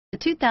The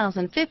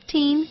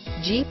 2015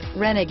 Jeep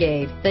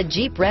Renegade. The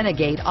Jeep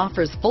Renegade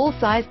offers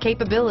full-size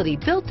capability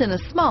built in a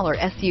smaller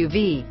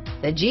SUV.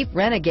 The Jeep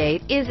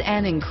Renegade is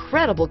an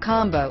incredible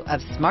combo of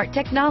smart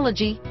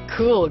technology,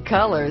 cool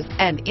colors,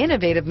 and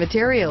innovative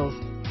materials.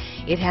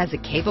 It has a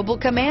capable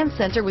command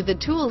center with the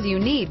tools you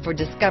need for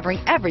discovering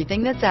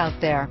everything that's out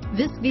there.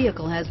 This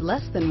vehicle has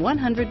less than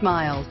 100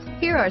 miles.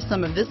 Here are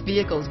some of this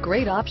vehicle's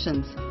great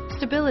options: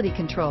 stability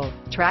control,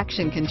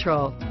 traction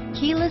control,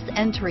 keyless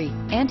entry,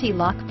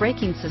 anti-lock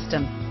braking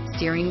system,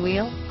 steering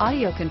wheel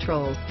audio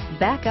controls,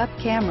 backup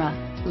camera,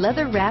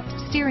 leather-wrapped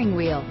steering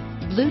wheel,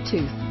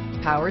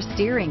 Bluetooth, power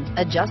steering,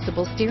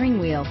 adjustable steering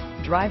wheel,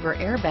 driver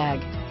airbag,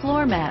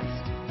 floor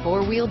mats,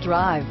 four-wheel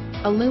drive,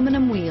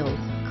 aluminum wheels,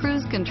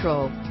 cruise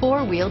control,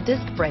 four-wheel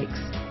disc brakes,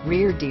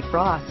 rear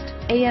defrost,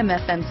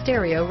 AM/FM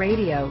stereo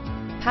radio,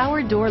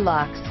 power door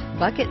locks,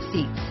 bucket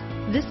seats.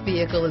 This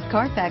vehicle is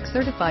Carfax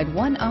certified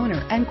one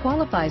owner and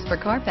qualifies for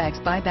Carfax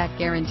buyback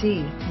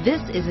guarantee.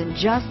 This isn't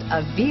just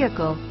a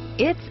vehicle,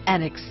 it's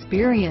an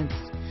experience.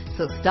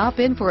 So stop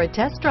in for a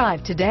test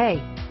drive today.